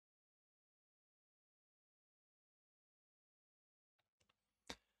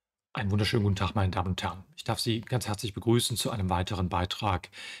Einen wunderschönen guten Tag, meine Damen und Herren. Ich darf Sie ganz herzlich begrüßen zu einem weiteren Beitrag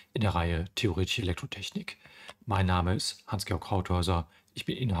in der Reihe Theoretische Elektrotechnik. Mein Name ist Hans-Georg Krauthäuser. Ich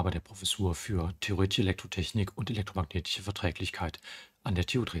bin Inhaber der Professur für Theoretische Elektrotechnik und elektromagnetische Verträglichkeit an der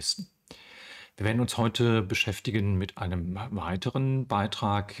TU Dresden. Wir werden uns heute beschäftigen mit einem weiteren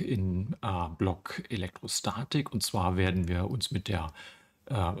Beitrag im Block Elektrostatik. Und zwar werden wir uns mit der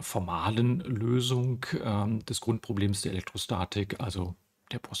formalen Lösung des Grundproblems der Elektrostatik, also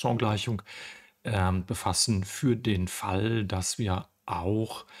der Poisson-Gleichung, befassen für den Fall, dass wir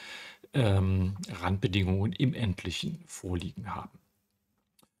auch Randbedingungen im Endlichen vorliegen haben.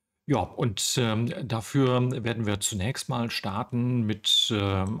 Ja, und dafür werden wir zunächst mal starten mit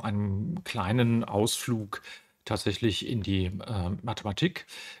einem kleinen Ausflug tatsächlich in die Mathematik,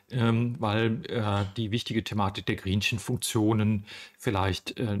 weil die wichtige Thematik der Greenschen Funktionen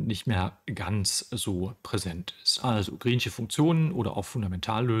vielleicht nicht mehr ganz so präsent ist. Also Greensche Funktionen oder auch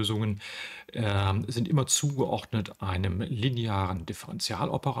Fundamentallösungen sind immer zugeordnet einem linearen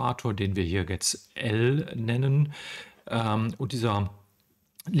Differentialoperator, den wir hier jetzt L nennen. Und dieser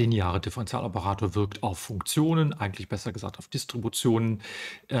lineare Differentialoperator wirkt auf Funktionen, eigentlich besser gesagt auf Distributionen,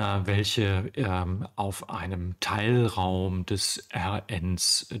 welche auf einem Teilraum des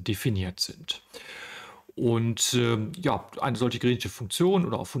Rns definiert sind. Und ja, eine solche Greensche Funktion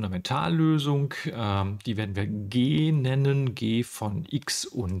oder auch Fundamentallösung, die werden wir G nennen, G von x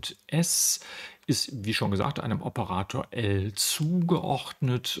und s, ist, wie schon gesagt, einem Operator L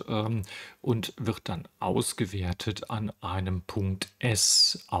zugeordnet und wird dann ausgewertet an einem Punkt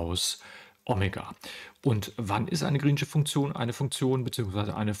S aus Omega. Und wann ist eine Greensche Funktion eine Funktion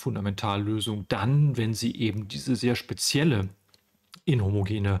bzw. eine Fundamentallösung? Dann, wenn sie eben diese sehr spezielle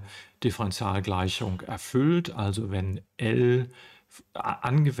inhomogene Differentialgleichung erfüllt, also wenn L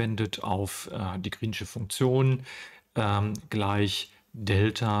angewendet auf die Greensche Funktion gleich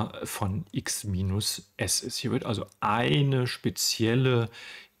Delta von x minus s ist. Hier wird also eine spezielle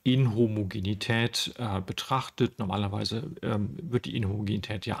Inhomogenität betrachtet. Normalerweise wird die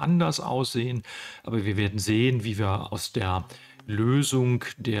Inhomogenität ja anders aussehen, aber wir werden sehen, wie wir aus der Lösung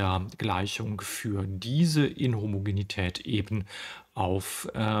der Gleichung für diese Inhomogenität eben auf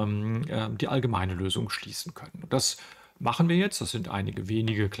die allgemeine Lösung schließen können. Das machen wir jetzt. Das sind einige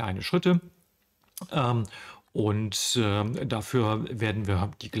wenige kleine Schritte. Und dafür werden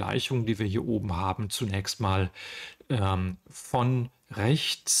wir die Gleichung, die wir hier oben haben, zunächst mal von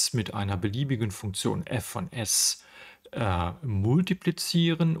rechts mit einer beliebigen Funktion f von s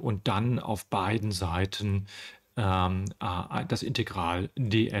multiplizieren und dann auf beiden Seiten das Integral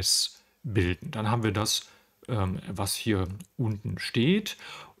ds bilden. Dann haben wir das, was hier unten steht.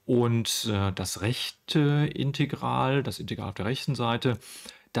 Und das rechte Integral, das Integral auf der rechten Seite,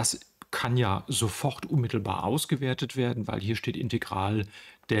 das kann ja sofort unmittelbar ausgewertet werden, weil hier steht Integral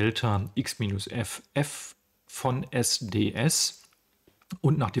Delta x minus f, f von s ds.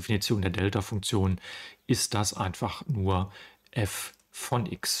 Und nach Definition der Delta-Funktion ist das einfach nur f von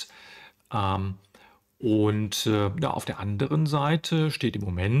x. Und auf der anderen Seite steht im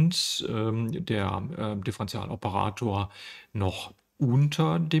Moment der Differentialoperator noch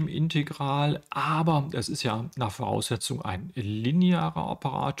unter dem Integral, aber es ist ja nach Voraussetzung ein linearer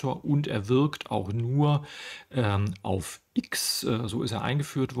Operator und er wirkt auch nur auf x, so ist er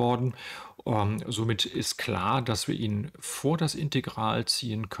eingeführt worden. Somit ist klar, dass wir ihn vor das Integral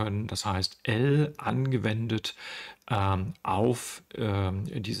ziehen können, das heißt L angewendet auf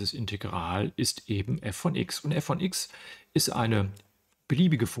dieses Integral ist eben f von x. Und f von x ist eine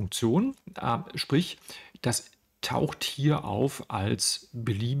beliebige Funktion, sprich, das taucht hier auf als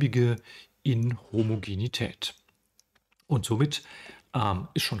beliebige Inhomogenität. Und somit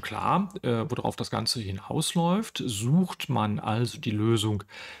ist schon klar, worauf das Ganze hinausläuft. Sucht man also die Lösung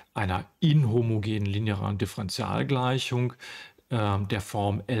einer inhomogenen linearen Differentialgleichung der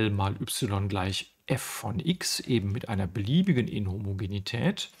Form L mal y gleich f von x, eben mit einer beliebigen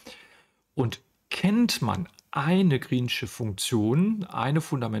Inhomogenität. Und kennt man eine Greensche Funktion, eine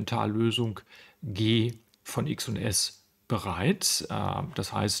Fundamentallösung g von x und s bereits,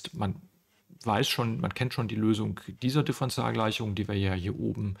 das heißt, man kennt schon die Lösung dieser Differentialgleichung, die wir ja hier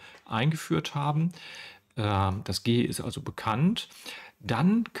oben eingeführt haben. Das G ist also bekannt.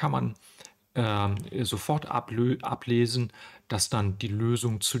 Dann kann man sofort ablesen, dass dann die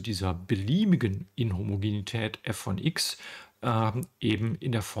Lösung zu dieser beliebigen Inhomogenität f von x eben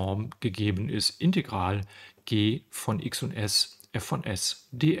in der Form gegeben ist, Integral g von x und s f von s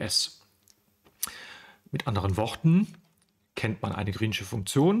ds. Mit anderen Worten, kennt man eine Greensche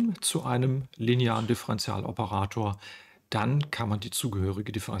Funktion zu einem linearen Differentialoperator, dann kann man die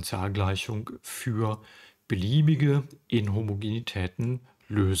zugehörige Differentialgleichung für beliebige Inhomogenitäten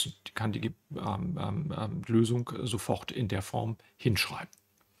lösen. Die kann die Lösung sofort in der Form hinschreiben.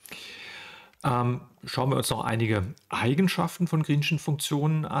 Schauen wir uns noch einige Eigenschaften von Greenschen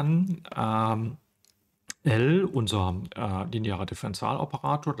Funktionen an. L, unser linearer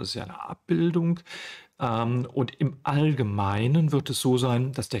Differentialoperator, das ist ja eine Abbildung. Und im Allgemeinen wird es so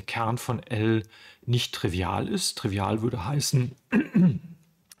sein, dass der Kern von L nicht trivial ist. Trivial würde heißen,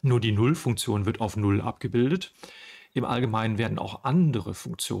 nur die Nullfunktion wird auf Null abgebildet. Im Allgemeinen werden auch andere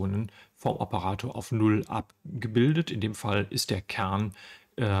Funktionen vom Operator auf Null abgebildet. In dem Fall ist der Kern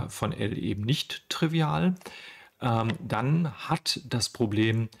von L eben nicht trivial. Dann hat das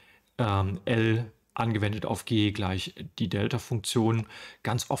Problem L angewendet auf G gleich die Delta-Funktion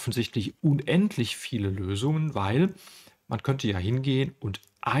ganz offensichtlich unendlich viele Lösungen, weil man könnte ja hingehen und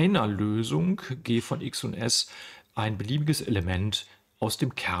einer Lösung G von x und s ein beliebiges Element aus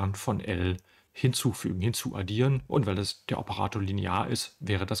dem Kern von L hinzufügen, hinzuaddieren, und weil der Operator linear ist,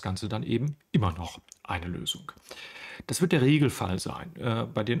 wäre das Ganze dann eben immer noch eine Lösung. Das wird der Regelfall sein.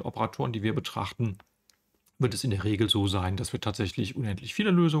 Bei den Operatoren, die wir betrachten, wird es in der Regel so sein, dass wir tatsächlich unendlich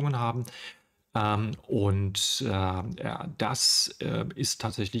viele Lösungen haben. Das ist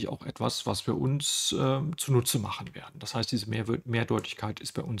tatsächlich auch etwas, was wir uns zunutze machen werden. Das heißt, diese Mehrdeutigkeit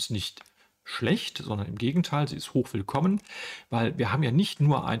ist bei uns nicht schlecht, sondern im Gegenteil, sie ist hochwillkommen, weil wir haben ja nicht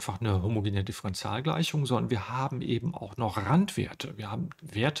nur einfach eine homogene Differentialgleichung, sondern wir haben eben auch noch Randwerte. Wir haben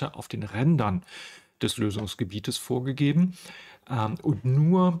Werte auf den Rändern des Lösungsgebietes vorgegeben. Und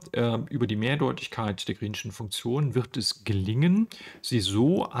nur über die Mehrdeutigkeit der Greenschen Funktion wird es gelingen, sie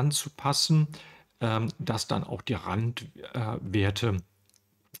so anzupassen, dass dann auch die Randwerte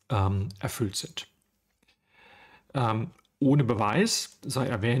erfüllt sind. Ohne Beweis sei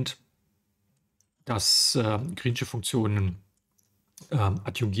erwähnt, dass Greensche Funktionen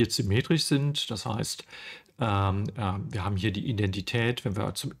adjungiert symmetrisch sind. Das heißt, wir haben hier die Identität, wenn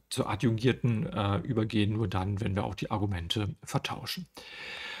wir zur adjungierten übergehen, nur dann, wenn wir auch die Argumente vertauschen.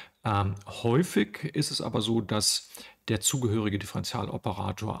 Häufig ist es aber so, dass der zugehörige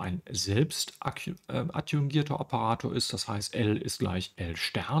Differentialoperator ein selbst adjungierter Operator ist. Das heißt, L ist gleich L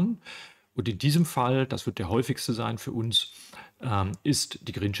Stern. Und in diesem Fall, das wird der häufigste sein für uns, ist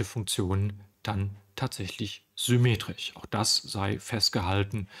die Greensche Funktion dann tatsächlich symmetrisch. Auch das sei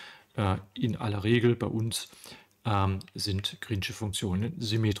festgehalten. In aller Regel bei uns sind Greensche Funktionen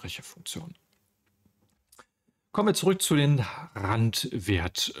symmetrische Funktionen. Kommen wir zurück zu den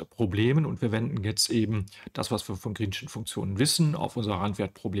Randwertproblemen und wir wenden jetzt eben das, was wir von Greenschen Funktionen wissen, auf unsere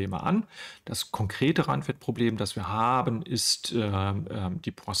Randwertprobleme an. Das konkrete Randwertproblem, das wir haben, ist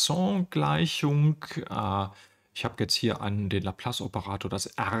die Poisson-Gleichung. Ich habe jetzt hier an den Laplace-Operator das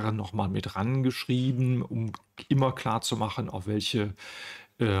R nochmal mit rangeschrieben, um immer klar zu machen, auf welche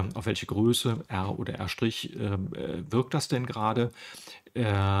Größe R oder R' wirkt das denn gerade.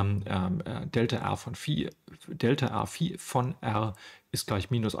 Delta R Phi von R ist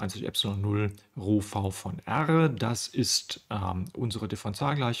gleich minus 1 durch Epsilon 0 Rho V von R. Das ist unsere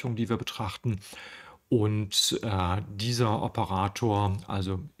Differentialgleichung, die wir betrachten. Und dieser Operator,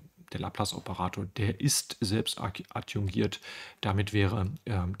 also der Laplace-Operator, der ist selbst adjungiert. Damit wäre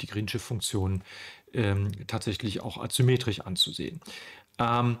die Greensche Funktion tatsächlich auch als symmetrisch anzusehen.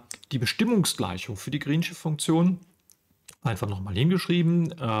 Die Bestimmungsgleichung für die Greensche Funktion, einfach nochmal hingeschrieben,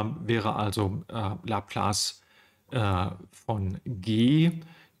 wäre also Laplace von G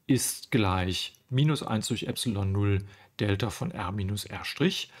ist gleich minus 1 durch Epsilon 0 Delta von R minus R'.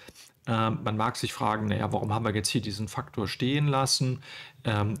 Man mag sich fragen, naja, warum haben wir jetzt hier diesen Faktor stehen lassen?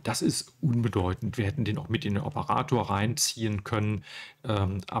 Das ist unbedeutend. Wir hätten den auch mit in den Operator reinziehen können,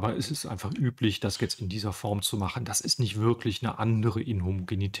 aber es ist einfach üblich, das jetzt in dieser Form zu machen. Das ist nicht wirklich eine andere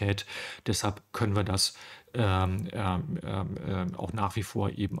Inhomogenität. Deshalb können wir das auch nach wie vor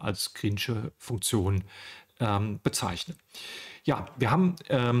eben als Greensche Funktion bezeichnen. Ja, wir haben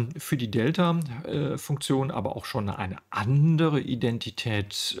für die Delta-Funktion aber auch schon eine andere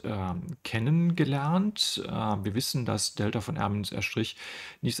Identität kennengelernt. Wir wissen, dass Delta von R minus R'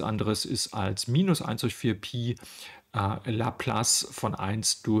 nichts anderes ist als minus 1 durch 4 Pi Laplace von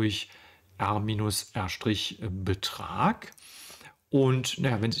 1 durch R minus R' Betrag. Und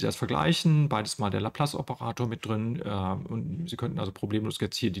naja, wenn Sie das vergleichen, beides mal der Laplace-Operator mit drin, und Sie könnten also problemlos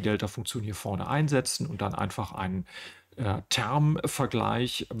jetzt hier die Delta-Funktion hier vorne einsetzen und dann einfach einen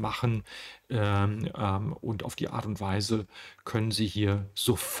Termvergleich machen, und auf die Art und Weise können Sie hier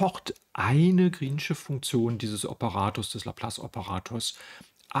sofort eine Greensche Funktion dieses Operators, des Laplace-Operators,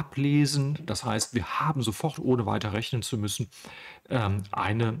 ablesen. Das heißt, wir haben sofort, ohne weiter rechnen zu müssen,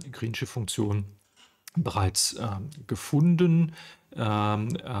 eine Greensche Funktion bereits gefunden.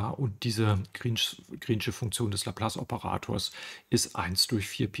 Und diese Greensche Funktion des Laplace-Operators ist 1 durch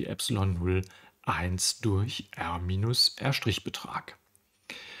 4 Pi Epsilon 0, 1 durch r minus r'-Betrag.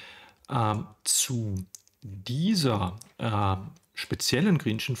 Zu dieser speziellen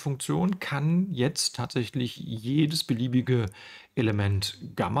Greenschen Funktion kann jetzt tatsächlich jedes beliebige Element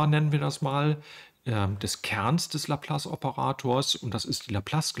Gamma, nennen wir das mal, des Kerns des Laplace-Operators, und das ist die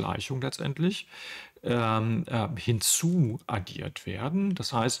Laplace-Gleichung letztendlich, hinzuaddiert werden.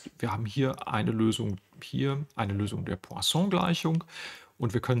 Das heißt, wir haben hier eine Lösung der Poisson-Gleichung,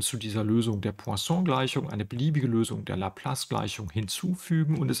 und wir können zu dieser Lösung der Poisson-Gleichung eine beliebige Lösung der Laplace-Gleichung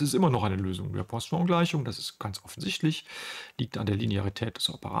hinzufügen, und es ist immer noch eine Lösung der Poisson-Gleichung. Das ist ganz offensichtlich, liegt an der Linearität des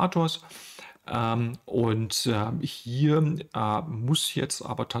Operators. Hier muss jetzt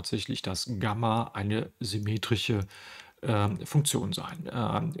aber tatsächlich das Gamma eine symmetrische Funktion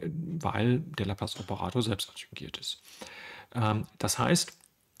sein, weil der Laplace-Operator selbst adjungiert ist. Das heißt,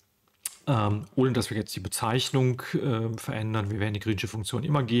 ohne dass wir jetzt die Bezeichnung verändern, wir werden die Greensche Funktion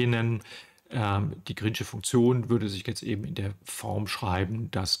immer G nennen. Die Greensche Funktion würde sich jetzt eben in der Form schreiben,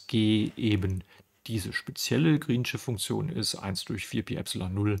 dass G eben diese spezielle Greensche Funktion ist, 1 durch 4 Pi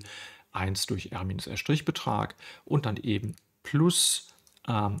Epsilon 0, 1 durch r minus r'-Betrag, und dann eben plus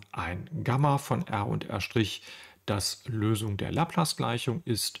ein Gamma von r und r', das Lösung der Laplace-Gleichung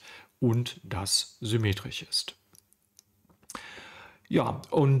ist und das symmetrisch ist. Ja,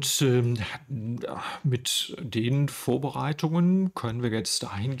 und mit den Vorbereitungen können wir jetzt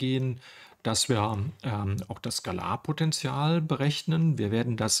dahin gehen, dass wir auch das Skalarpotential berechnen. Wir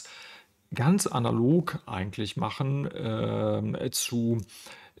werden das ganz analog eigentlich machen zu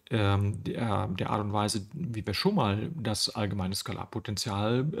der Art und Weise, wie wir schon mal das allgemeine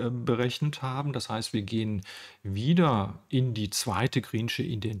Skalarpotential berechnet haben. Das heißt, wir gehen wieder in die zweite Greensche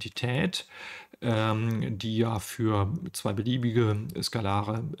Identität, die ja für zwei beliebige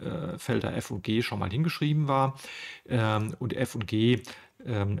skalare Felder f und g schon mal hingeschrieben war. Und f und g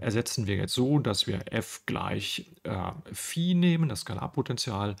ersetzen wir jetzt so, dass wir f gleich Phi nehmen, das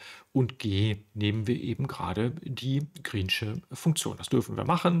Skalarpotential, und g nehmen wir eben gerade die Greensche Funktion. Das dürfen wir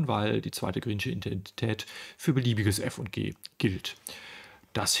machen, weil die zweite Greensche Identität für beliebiges f und g gilt.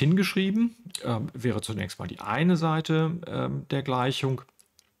 Das hingeschrieben wäre zunächst mal die eine Seite der Gleichung.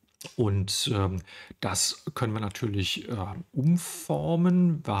 Und das können wir natürlich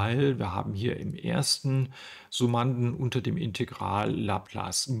umformen, weil wir haben hier im ersten Summanden unter dem Integral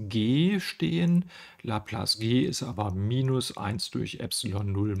Laplace g stehen. Laplace g ist aber minus 1 durch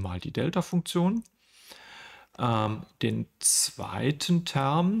Epsilon 0 mal die Delta-Funktion. Den zweiten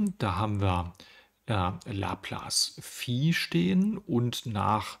Term, da haben wir Laplace Phi stehen, und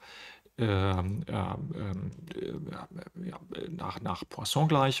nach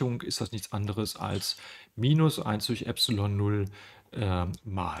Poisson-Gleichung ist das nichts anderes als minus 1 durch Epsilon 0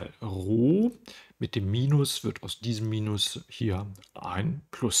 mal Rho. Mit dem Minus wird aus diesem Minus hier ein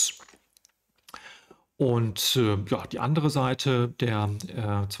Plus. Und die andere Seite der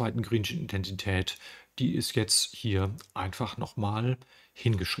zweiten Greenschen Intensität, die ist jetzt hier einfach nochmal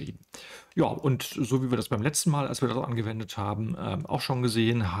hingeschrieben. Ja, und so wie wir das beim letzten Mal, als wir das angewendet haben, auch schon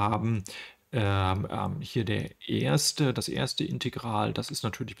gesehen haben, hier das erste Integral, das ist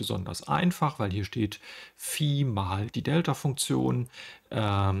natürlich besonders einfach, weil hier steht Phi mal die Delta-Funktion,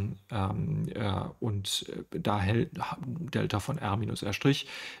 und daher Delta von r minus r'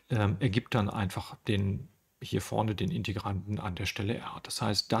 ergibt dann einfach hier vorne den Integranten an der Stelle r. Das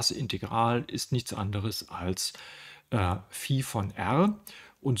heißt, das Integral ist nichts anderes als Phi von r,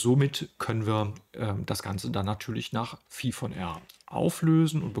 und somit können wir das Ganze dann natürlich nach Phi von r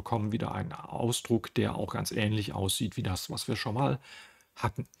auflösen und bekommen wieder einen Ausdruck, der auch ganz ähnlich aussieht wie das, was wir schon mal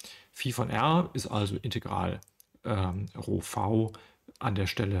hatten. Phi von r ist also Integral Rho v an der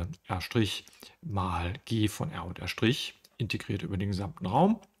Stelle r' mal g von r und r', integriert über den gesamten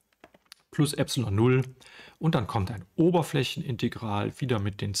Raum, plus Epsilon 0, und dann kommt ein Oberflächenintegral, wieder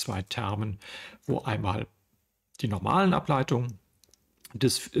mit den zwei Termen, wo einmal die normalen Ableitungen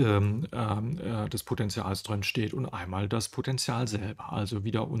des Potentials drin steht und einmal das Potential selber, also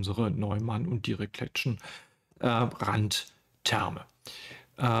wieder unsere Neumann- und Dirichletschen Randterme.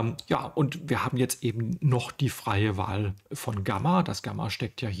 Und wir haben jetzt eben noch die freie Wahl von Gamma. Das Gamma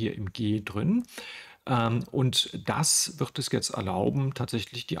steckt ja hier im G drin. Und das wird es jetzt erlauben,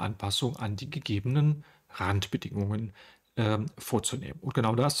 tatsächlich die Anpassung an die gegebenen Randbedingungen vorzunehmen. Und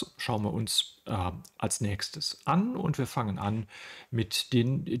genau das schauen wir uns als nächstes an, und wir fangen an mit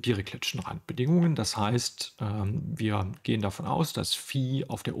den Dirichletschen Randbedingungen. Das heißt, wir gehen davon aus, dass Phi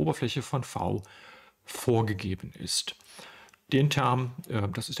auf der Oberfläche von V vorgegeben ist. Den Term,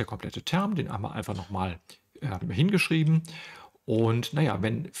 das ist der komplette Term, den haben wir einfach nochmal hingeschrieben. Und naja,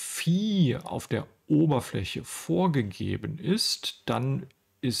 wenn Phi auf der Oberfläche vorgegeben ist, dann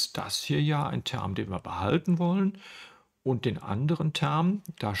ist das hier ja ein Term, den wir behalten wollen. Und den anderen Term,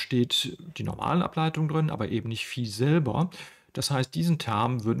 da steht die Normalableitung drin, aber eben nicht Phi selber. Das heißt, diesen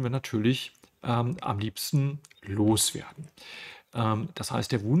Term würden wir natürlich am liebsten loswerden. Das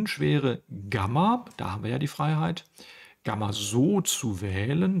heißt, der Wunsch wäre, Gamma, da haben wir ja die Freiheit, Gamma so zu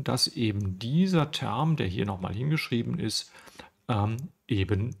wählen, dass eben dieser Term, der hier nochmal hingeschrieben ist,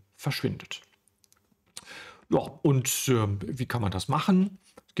 eben verschwindet. Ja, und wie kann man das machen?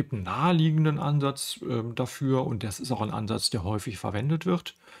 Es gibt einen naheliegenden Ansatz dafür und das ist auch ein Ansatz, der häufig verwendet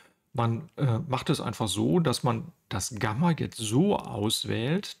wird. Man macht es einfach so, dass man das Gamma jetzt so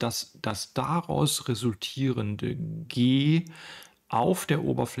auswählt, dass das daraus resultierende G auf der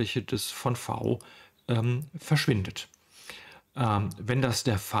Oberfläche des von V verschwindet. Wenn das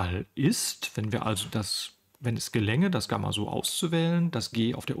der Fall ist, wenn es gelänge, das Gamma so auszuwählen, dass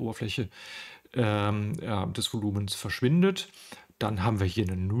G auf der Oberfläche des Volumens verschwindet, dann haben wir hier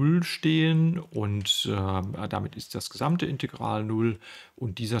eine 0 stehen und damit ist das gesamte Integral 0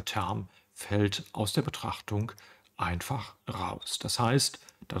 und dieser Term fällt aus der Betrachtung einfach raus. Das heißt,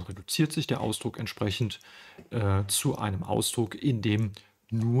 dann reduziert sich der Ausdruck entsprechend zu einem Ausdruck, in dem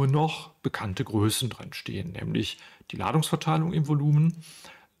nur noch bekannte Größen drin stehen, nämlich die Ladungsverteilung im Volumen,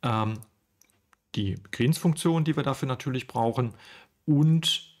 die Greensche-Funktion, die wir dafür natürlich brauchen,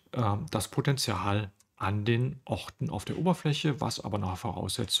 und das Potential an den Orten auf der Oberfläche, was aber nach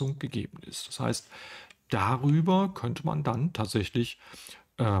Voraussetzung gegeben ist. Das heißt, darüber könnte man dann tatsächlich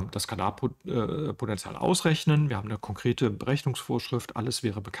das Skalarpotential ausrechnen. Wir haben eine konkrete Berechnungsvorschrift, alles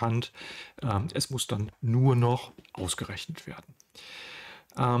wäre bekannt. Es muss dann nur noch ausgerechnet werden.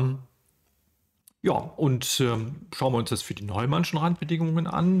 Ja, und schauen wir uns das für die Neumannschen Randbedingungen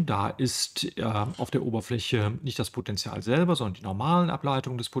an. Da ist auf der Oberfläche nicht das Potential selber, sondern die normalen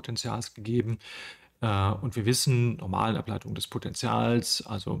Ableitungen des Potentials gegeben. Und wir wissen, normalen Ableitungen des Potentials,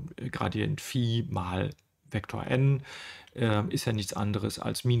 also Gradient Phi mal Vektor n, ist ja nichts anderes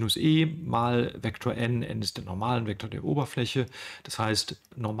als minus e mal Vektor n. N ist der normalen Vektor der Oberfläche. Das heißt,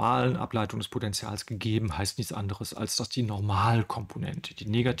 normalen Ableitung des Potentials gegeben heißt nichts anderes, als dass die Normalkomponente, die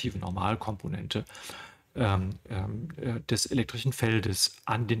negative Normalkomponente des elektrischen Feldes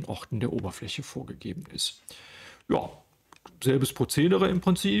an den Orten der Oberfläche vorgegeben ist. Ja, selbes Prozedere im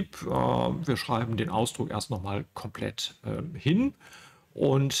Prinzip. Wir schreiben den Ausdruck erst nochmal komplett hin.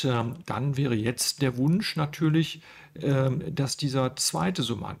 Und dann wäre jetzt der Wunsch natürlich, dass dieser zweite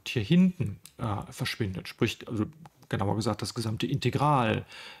Summand hier hinten verschwindet. Sprich, also genauer gesagt, das gesamte Integral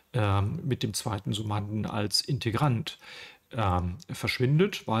mit dem zweiten Summanden als Integrand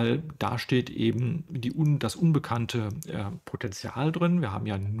verschwindet, weil da steht eben das unbekannte Potential drin. Wir haben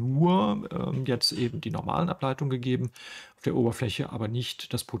ja nur jetzt eben die normalen Ableitungen gegeben auf der Oberfläche, aber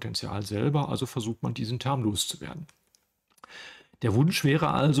nicht das Potential selber. Also versucht man, diesen Term loszuwerden. Der Wunsch wäre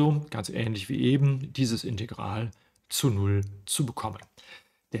also, ganz ähnlich wie eben, dieses Integral zu 0 zu bekommen.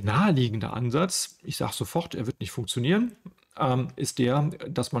 Der naheliegende Ansatz, ich sage sofort, er wird nicht funktionieren, ist der,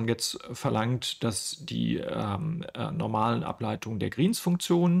 dass man jetzt verlangt, dass die normalen Ableitungen der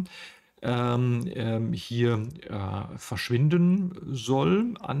Greensche-Funktion hier verschwinden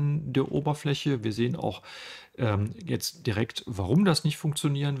soll an der Oberfläche. Wir sehen auch jetzt direkt, warum das nicht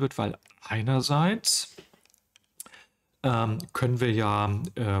funktionieren wird, weil einerseits können wir ja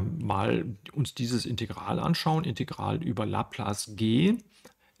mal uns dieses Integral anschauen, Integral über Laplace g,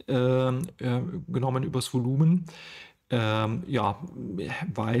 genommen übers Volumen. Ja,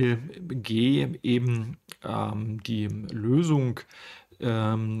 weil g eben die Lösung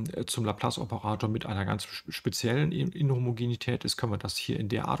zum Laplace-Operator mit einer ganz speziellen Inhomogenität ist, können wir das hier in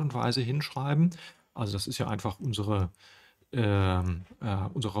der Art und Weise hinschreiben. Also das ist ja einfach unsere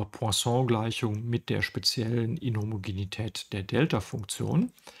Poisson-Gleichung mit der speziellen Inhomogenität der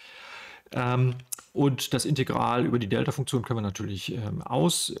Delta-Funktion. Und das Integral über die Delta-Funktion können wir natürlich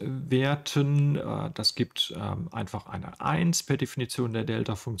auswerten. Das gibt einfach eine 1 per Definition der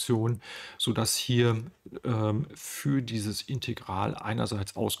Delta-Funktion, sodass hier für dieses Integral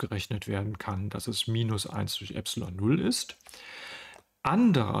einerseits ausgerechnet werden kann, dass es minus 1 durch Epsilon 0 ist.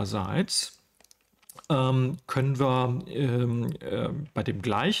 Andererseits können wir bei dem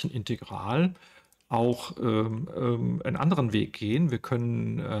gleichen Integral auch einen anderen Weg gehen. Wir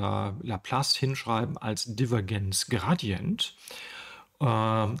können Laplace hinschreiben als Divergenzgradient.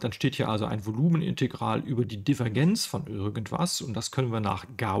 Dann steht hier also ein Volumenintegral über die Divergenz von irgendwas und das können wir nach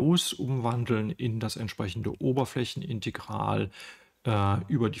Gauss umwandeln in das entsprechende Oberflächenintegral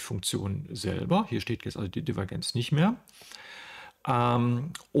über die Funktion selber. Hier steht jetzt also die Divergenz nicht mehr. Ja,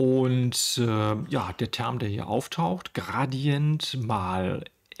 der Term, der hier auftaucht, Gradient mal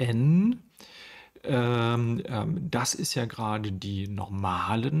n, das ist ja gerade die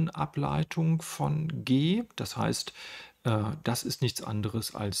normalen Ableitung von G. Das heißt, das ist nichts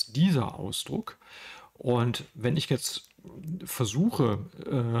anderes als dieser Ausdruck. Und wenn ich jetzt versuche,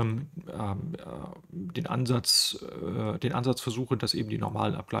 den Ansatz versuche, dass eben die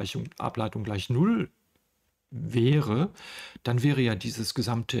normalen Ableitung gleich 0 wäre, dann wäre ja dieses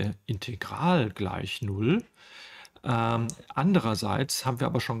gesamte Integral gleich 0. Andererseits haben wir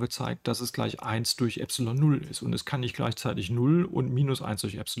aber schon gezeigt, dass es gleich 1 durch Epsilon 0 ist. Und es kann nicht gleichzeitig 0 und minus 1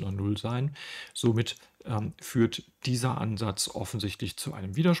 durch Epsilon 0 sein. Somit führt dieser Ansatz offensichtlich zu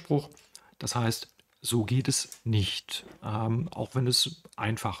einem Widerspruch. Das heißt, so geht es nicht, auch wenn es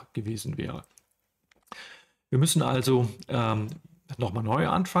einfach gewesen wäre. Wir müssen also nochmal neu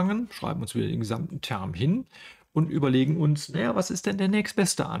anfangen, schreiben uns wieder den gesamten Term hin und überlegen uns, naja, was ist denn der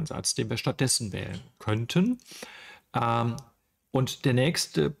nächstbeste Ansatz, den wir stattdessen wählen könnten? Und der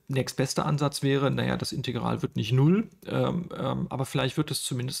nächstbeste Ansatz wäre, naja, das Integral wird nicht 0, aber vielleicht wird es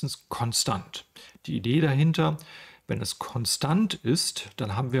zumindest konstant. Die Idee dahinter, wenn es konstant ist,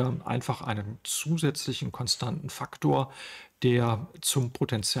 dann haben wir einfach einen zusätzlichen konstanten Faktor, der zum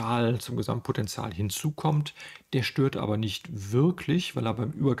Gesamtpotential hinzukommt. Der stört aber nicht wirklich, weil er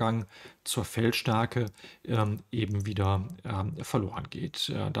beim Übergang zur Feldstärke eben wieder verloren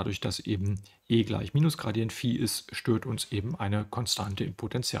geht. Dadurch, dass eben E gleich Minusgradient Phi ist, stört uns eben eine Konstante im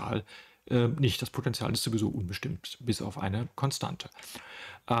Potential nicht. Das Potential ist sowieso unbestimmt, bis auf eine Konstante.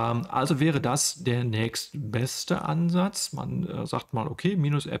 Also wäre das der nächstbeste Ansatz. Man sagt mal, okay,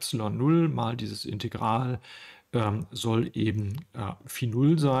 minus Epsilon 0 mal dieses Integral soll eben Phi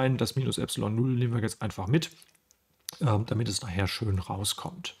 0 sein. Das minus Epsilon 0 nehmen wir jetzt einfach mit, damit es nachher schön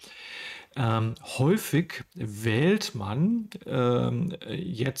rauskommt. Häufig wählt man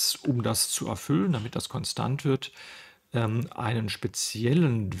jetzt, um das zu erfüllen, damit das konstant wird, einen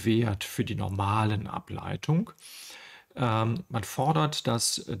speziellen Wert für die normalen Ableitung. Man fordert,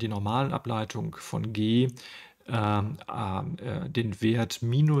 dass die normalen Ableitung von G den Wert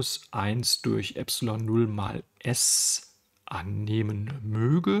minus 1 durch Epsilon 0 mal S annehmen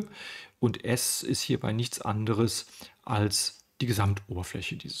möge. Und S ist hierbei nichts anderes als die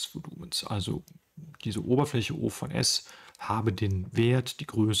Gesamtoberfläche dieses Volumens. Also diese Oberfläche O von S habe den Wert, die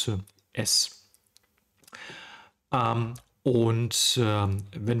Größe S. Wenn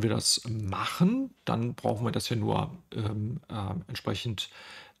wir das machen, dann brauchen wir das ja nur entsprechend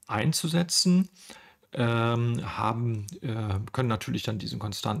einzusetzen, können natürlich dann diesen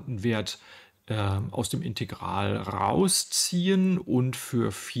konstanten Wert aus dem Integral rausziehen und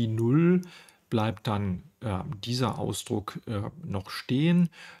für Phi 0 bleibt dann dieser Ausdruck noch stehen,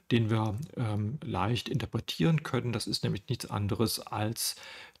 den wir leicht interpretieren können. Das ist nämlich nichts anderes als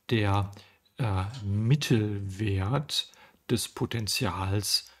der Mittelwert des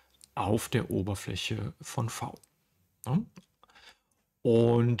Potentials auf der Oberfläche von V. Ja?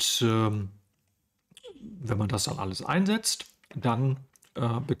 Und wenn man das dann alles einsetzt, dann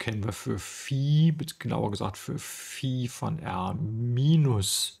bekennen wir für Phi, genauer gesagt für Phi von R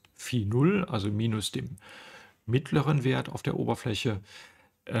minus Phi 0, also minus dem mittleren Wert auf der Oberfläche,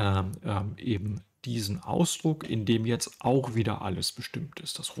 eben diesen Ausdruck, in dem jetzt auch wieder alles bestimmt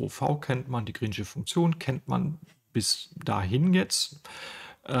ist. Das Rho V kennt man, die Greensche Funktion kennt man bis dahin jetzt.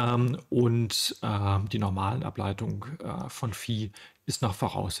 Die normalen Ableitung von Phi ist nach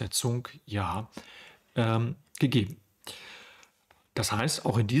Voraussetzung ja gegeben. Das heißt,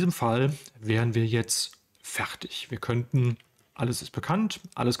 auch in diesem Fall wären wir jetzt fertig. Wir könnten, alles ist bekannt,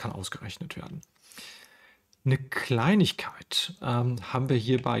 alles kann ausgerechnet werden. Eine Kleinigkeit haben wir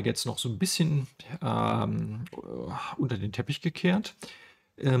hierbei jetzt noch so ein bisschen unter den Teppich gekehrt.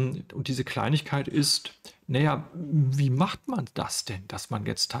 Und diese Kleinigkeit ist, naja, wie macht man das denn, dass man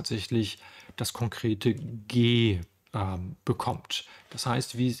jetzt tatsächlich das konkrete G bekommt? Das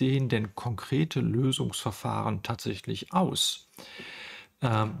heißt, wie sehen denn konkrete Lösungsverfahren tatsächlich aus?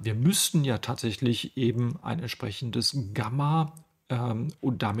 Wir müssten ja tatsächlich eben ein entsprechendes Gamma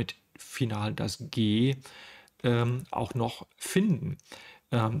und damit final das G auch noch finden.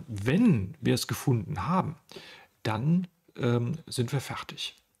 Wenn wir es gefunden haben, dann sind wir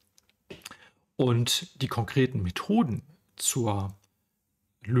fertig. Und die konkreten Methoden zur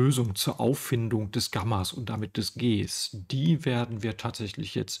Lösung, zur Auffindung des Gammas und damit des Gs, die werden wir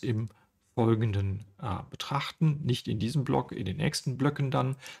tatsächlich jetzt im Folgenden betrachten. Nicht in diesem Block, in den nächsten Blöcken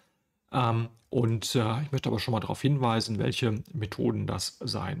dann. Ich möchte aber schon mal darauf hinweisen, welche Methoden das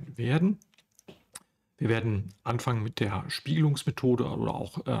sein werden. Wir werden anfangen mit der Spiegelungsmethode oder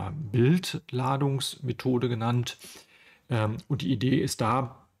auch Bildladungsmethode genannt. Und die Idee ist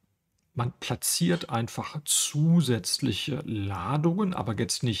da, man platziert einfach zusätzliche Ladungen, aber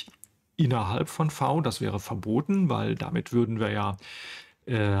jetzt nicht innerhalb von V, das wäre verboten, weil damit würden wir ja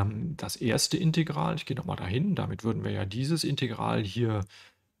das erste Integral, ich gehe nochmal dahin, damit würden wir ja dieses Integral hier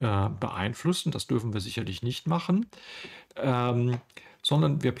beeinflussen. Das dürfen wir sicherlich nicht machen,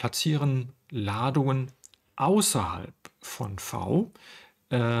 sondern wir platzieren Ladungen außerhalb von V.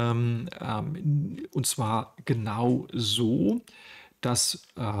 Und zwar genau so, dass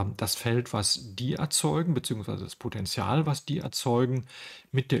das Feld, was die erzeugen, beziehungsweise das Potential, was die erzeugen,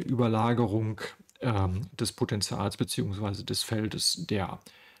 mit der Überlagerung des Potentials beziehungsweise des Feldes der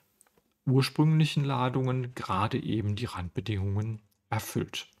ursprünglichen Ladungen gerade eben die Randbedingungen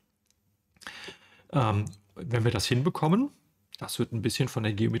erfüllt. Wenn wir das hinbekommen, das wird ein bisschen von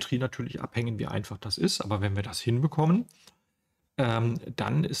der Geometrie natürlich abhängen, wie einfach das ist, aber wenn wir das hinbekommen,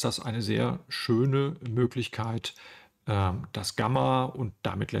 dann ist das eine sehr schöne Möglichkeit, das Gamma und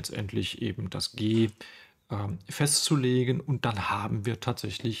damit letztendlich eben das G festzulegen, und dann haben wir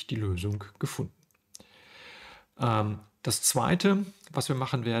tatsächlich die Lösung gefunden. Das Zweite, was wir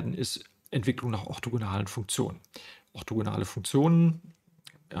machen werden, ist Entwicklung nach orthogonalen Funktionen. Orthogonale Funktionen,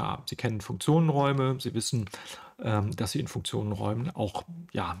 ja, Sie kennen Funktionenräume, Sie wissen, dass Sie in Funktionenräumen auch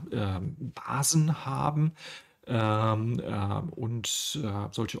Basen haben.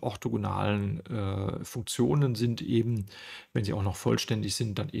 Solche orthogonalen Funktionen sind eben, wenn sie auch noch vollständig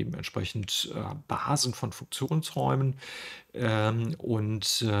sind, dann eben entsprechend Basen von Funktionsräumen.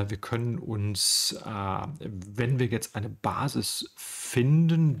 Wir können uns, wenn wir jetzt eine Basis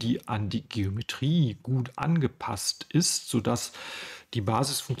finden, die an die Geometrie gut angepasst ist, sodass die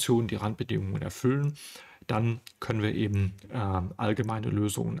Basisfunktionen die Randbedingungen erfüllen, dann können wir eben allgemeine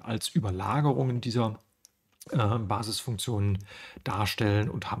Lösungen als Überlagerungen dieser Basisfunktionen darstellen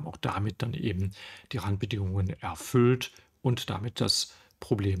und haben auch damit dann eben die Randbedingungen erfüllt und damit das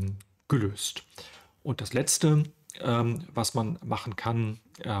Problem gelöst. Und das Letzte, was man machen kann,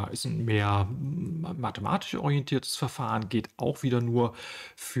 ist ein mehr mathematisch orientiertes Verfahren, geht auch wieder nur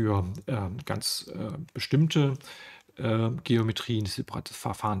für ganz bestimmte Geometrien, das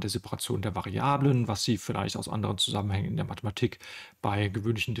Verfahren der Separation der Variablen, was Sie vielleicht aus anderen Zusammenhängen in der Mathematik bei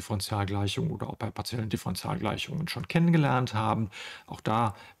gewöhnlichen Differentialgleichungen oder auch bei partiellen Differentialgleichungen schon kennengelernt haben. Auch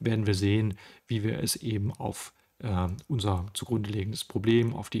da werden wir sehen, wie wir es eben auf unser zugrunde liegendes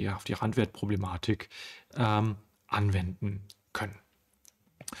Problem, auf die Randwertproblematik anwenden können.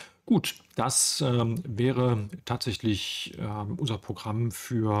 Gut, das wäre tatsächlich unser Programm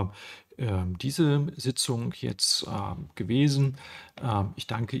für diese Sitzung jetzt gewesen. Ich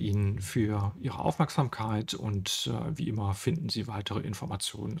danke Ihnen für Ihre Aufmerksamkeit und wie immer finden Sie weitere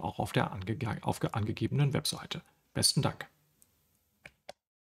Informationen auch auf der angegebenen Webseite. Besten Dank.